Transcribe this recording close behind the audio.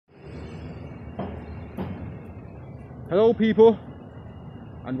Hello people,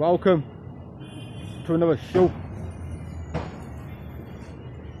 and welcome to another show.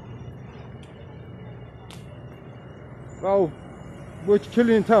 Well, we're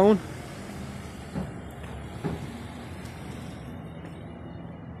chilling in town.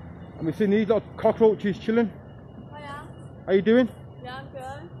 And we've seen these little cockroaches chilling. Hiya. How you doing? Yeah, I'm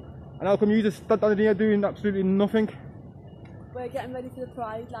good. And how come you just standing here doing absolutely nothing? We're getting ready for the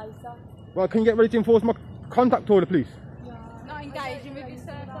Pride later. Well, can you get ready to enforce my contact order, please? Yeah. Not engaging with you,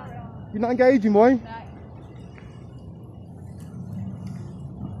 sir. You're not engaging, why? No.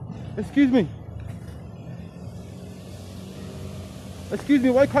 Excuse me. Excuse me,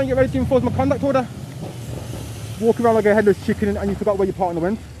 why can't you get ready to enforce my contact order? Walking around like a headless chicken and you forgot where your partner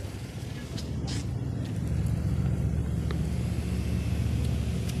went.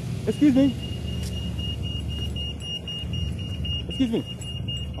 Excuse me. Excuse me.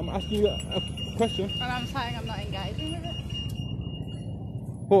 I'm asking you a question. And I'm saying I'm not engaging with it.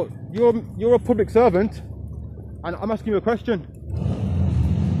 But you're a public servant and I'm asking you a question.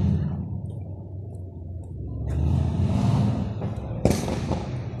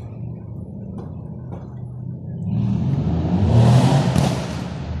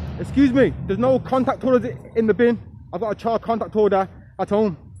 Excuse me, there's no contact order in the bin. I've got a child contact order at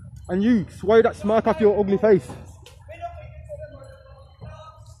home. And you swear that smirk off your ugly face.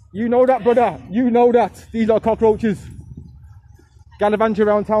 You know that, brother. You know that. These are cockroaches. Gallivanting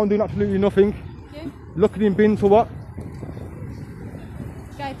around town doing absolutely nothing. You? Looking in bins for what?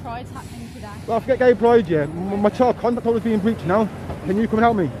 Gay Pride's happening today. Well, forget gay pride, yeah. My child contact order is being breached now. Can you come and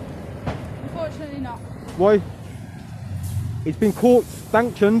help me? Unfortunately not. Why? It's been court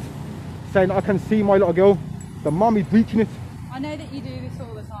sanctioned, saying that I can see my little girl. The mum is breaching it. I know that you do this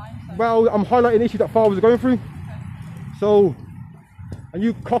all the time. So. Well, I'm highlighting issues that fathers are going through. Okay. So, and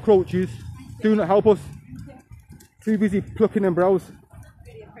you cockroaches do not help us. Too busy plucking them brows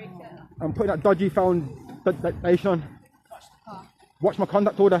Really appreciate that. and putting that dodgy foundation on. Watch the car. Watch my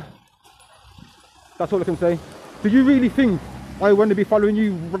contact order. That's all I can say. Do you really think I want to be following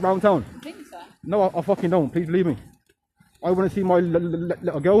you around town? I think so. No, I fucking don't. Please believe me. I want to see my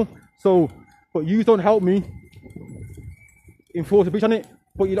little girl. So, but you don't help me enforce a breach on it.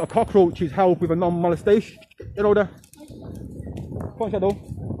 But you little cockroaches help with a non-molestation order. Come on, Shadow.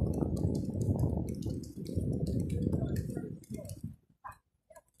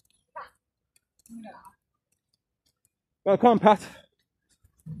 Well, come on, Pat.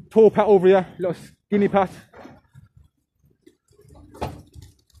 Tall Pat over here, little skinny Pat.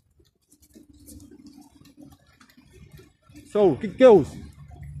 So, girls.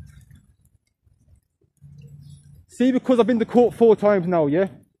 See, because I've been to court 4 times now, yeah?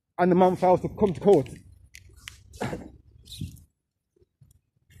 And the mum fails to come to court.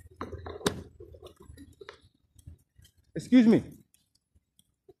 Excuse me.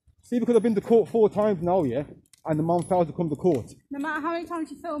 See, because I've been to court 4 times now, yeah? And the mum fails to come to court. No matter how many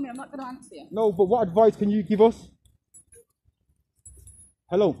times you film me, I'm not going to answer you. No, but what advice can you give us?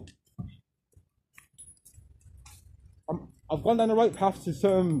 Hello. I've gone down the right path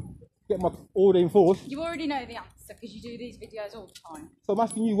to get my order enforced. You already know the answer because you do these videos all the time. So I'm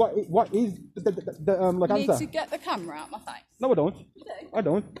asking you, what is the like You answer? need to get the camera out my face. No, I don't. You do. I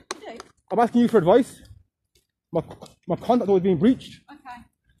don't. You do. I'm asking you for advice. My contact order is being breached. Okay.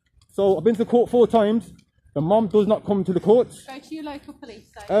 So I've been to court 4 times. The mom does not come to the courts. Go to your local police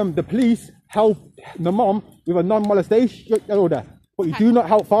station. The police help the mom with a non-molestation order, but you Okay. do not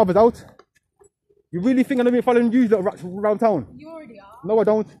help fathers out. You really think I'm going to be following you little rats around town? You already are. No, I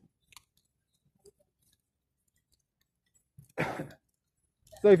don't.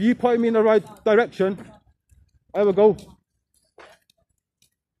 So if you point me in the right direction, I will go.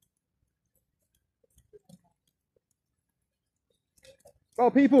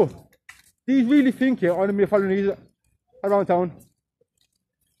 Well, people, do you really think I'm going to be following these around town?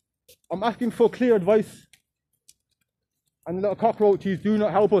 I'm asking for clear advice. And little cockroaches do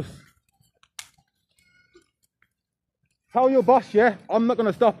not help us. Tell your boss, yeah, I'm not going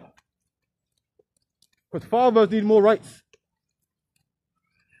to stop. Because fathers need more rights.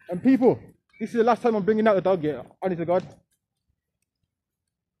 And people, this is the last time I'm bringing out the dog, yeah, honest to God.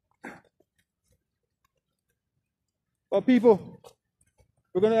 Well, people,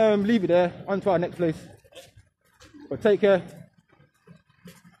 we're going to leave it there, on to our next place. But take care.